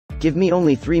Give me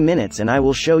only 3 minutes and I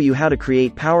will show you how to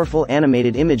create powerful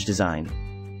animated image design.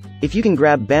 If you can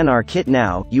grab BanrKit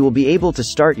now, you will be able to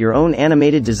start your own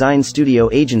animated design studio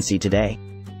agency today.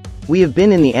 We have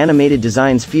been in the animated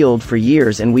designs field for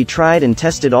years and we tried and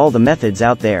tested all the methods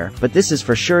out there, but this is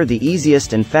for sure the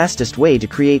easiest and fastest way to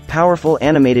create powerful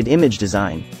animated image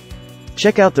design.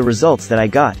 Check out the results that I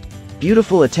got.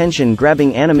 Beautiful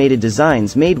attention-grabbing animated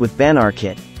designs made with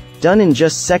BanrKit. Done in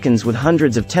just seconds with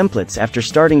hundreds of templates after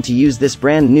starting to use this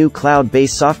brand new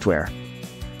cloud-based software.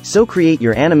 So create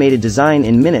your animated design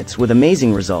in minutes with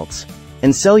amazing results.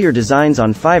 And sell your designs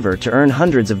on Fiverr to earn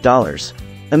hundreds of dollars.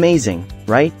 Amazing,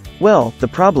 right? Well, the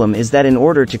problem is that in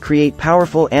order to create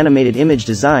powerful animated image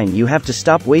design you have to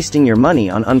stop wasting your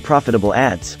money on unprofitable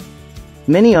ads.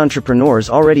 Many entrepreneurs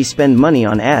already spend money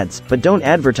on ads, but don't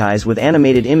advertise with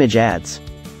animated image ads.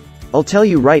 I'll tell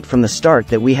you right from the start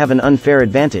that we have an unfair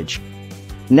advantage.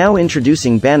 Now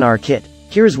introducing BanrKit.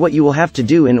 Here's what you will have to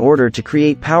do in order to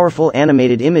create powerful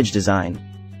animated image design.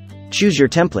 Choose your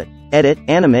template, edit,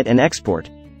 animate and export.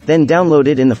 Then download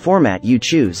it in the format you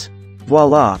choose.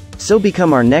 Voila! So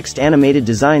become our next animated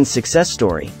design success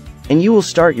story. And you will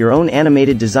start your own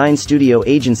animated design studio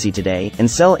agency today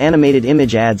and sell animated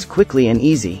image ads quickly and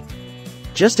easy.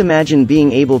 Just imagine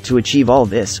being able to achieve all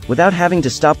this without having to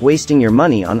stop wasting your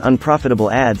money on unprofitable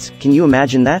ads. Can you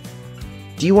imagine that?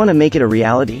 Do you want to make it a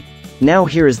reality? Now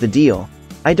here is the deal.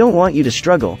 I don't want you to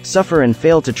struggle, suffer and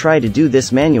fail to try to do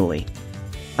this manually.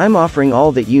 I'm offering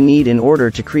all that you need in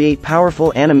order to create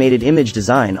powerful animated image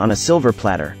design on a silver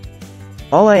platter.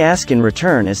 All I ask in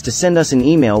return is to send us an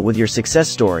email with your success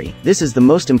story. This is the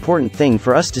most important thing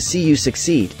for us to see you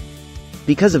succeed.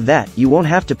 Because of that, you won't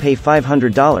have to pay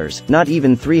 $500, not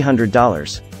even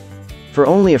 $300. For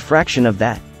only a fraction of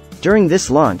that. During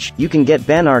this launch, you can get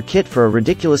BanrKit for a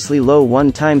ridiculously low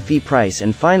one-time fee price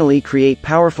and finally create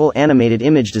powerful animated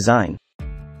image design.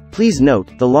 Please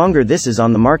note, the longer this is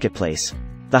on the marketplace,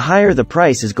 the higher the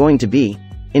price is going to be.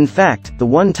 In fact, the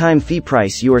one-time fee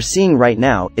price you are seeing right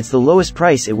now, it's the lowest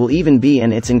price it will even be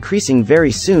and it's increasing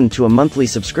very soon to a monthly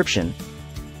subscription.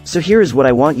 So here is what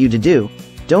I want you to do.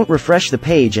 Don't refresh the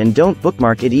page and don't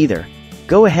bookmark it either.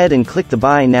 Go ahead and click the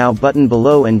Buy Now button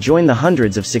below and join the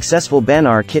hundreds of successful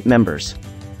BanrKit members.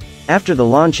 After the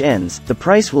launch ends, the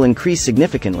price will increase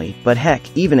significantly, but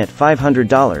heck, even at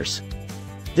 $500.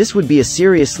 This would be a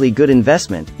seriously good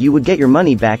investment. You would get your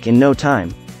money back in no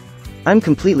time. I'm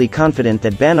completely confident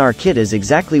that BanrKit is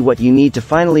exactly what you need to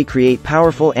finally create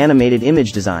powerful animated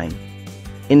image design.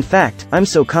 In fact, I'm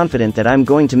so confident that I'm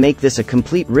going to make this a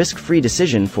complete risk-free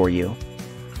decision for you.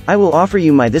 I will offer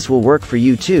you my "this will work for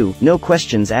you too, no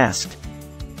questions asked"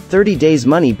 30 days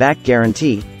money back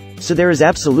guarantee. So there is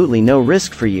absolutely no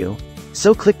risk for you.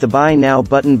 So click the Buy Now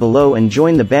button below and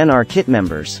join the BanrKit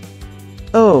members.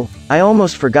 Oh, I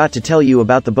almost forgot to tell you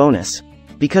about the bonus.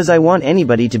 Because I want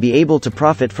anybody to be able to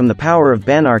profit from the power of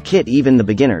BanrKit, even the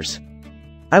beginners.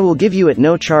 I will give you at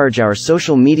no charge our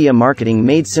social media marketing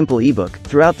made simple ebook.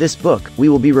 Throughout this book, we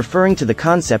will be referring to the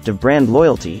concept of brand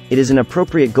loyalty. It is an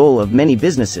appropriate goal of many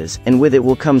businesses, and with it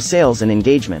will come sales and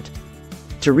engagement.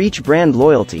 To reach brand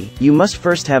loyalty, you must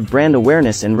first have brand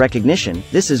awareness and recognition.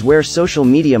 This is where social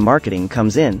media marketing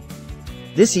comes in.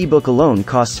 This ebook alone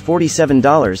costs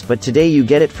 $47, but today you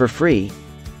get it for free.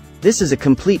 This is a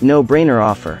complete no-brainer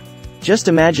offer. Just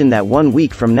imagine that 1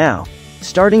 week from now,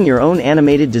 starting your own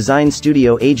animated design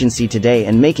studio agency today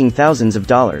and making thousands of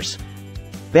dollars.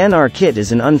 BanrKit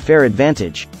is an unfair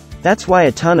advantage. That's why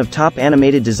a ton of top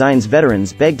animated designs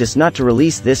veterans begged us not to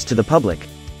release this to the public.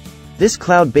 This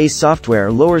cloud-based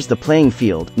software lowers the playing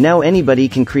field. Now anybody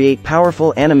can create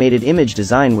powerful animated image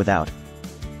design without.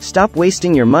 Stop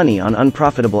wasting your money on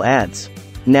unprofitable ads.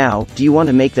 Now, do you want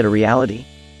to make that a reality?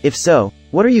 If so,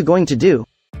 what are you going to do?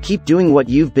 Keep doing what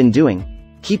you've been doing.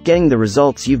 Keep getting the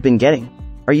results you've been getting.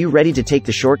 Are you ready to take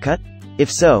the shortcut? If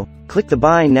so, click the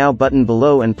Buy Now button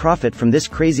below and profit from this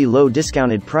crazy low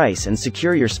discounted price and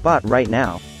secure your spot right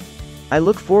now. I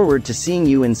look forward to seeing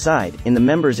you inside, in the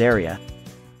members area.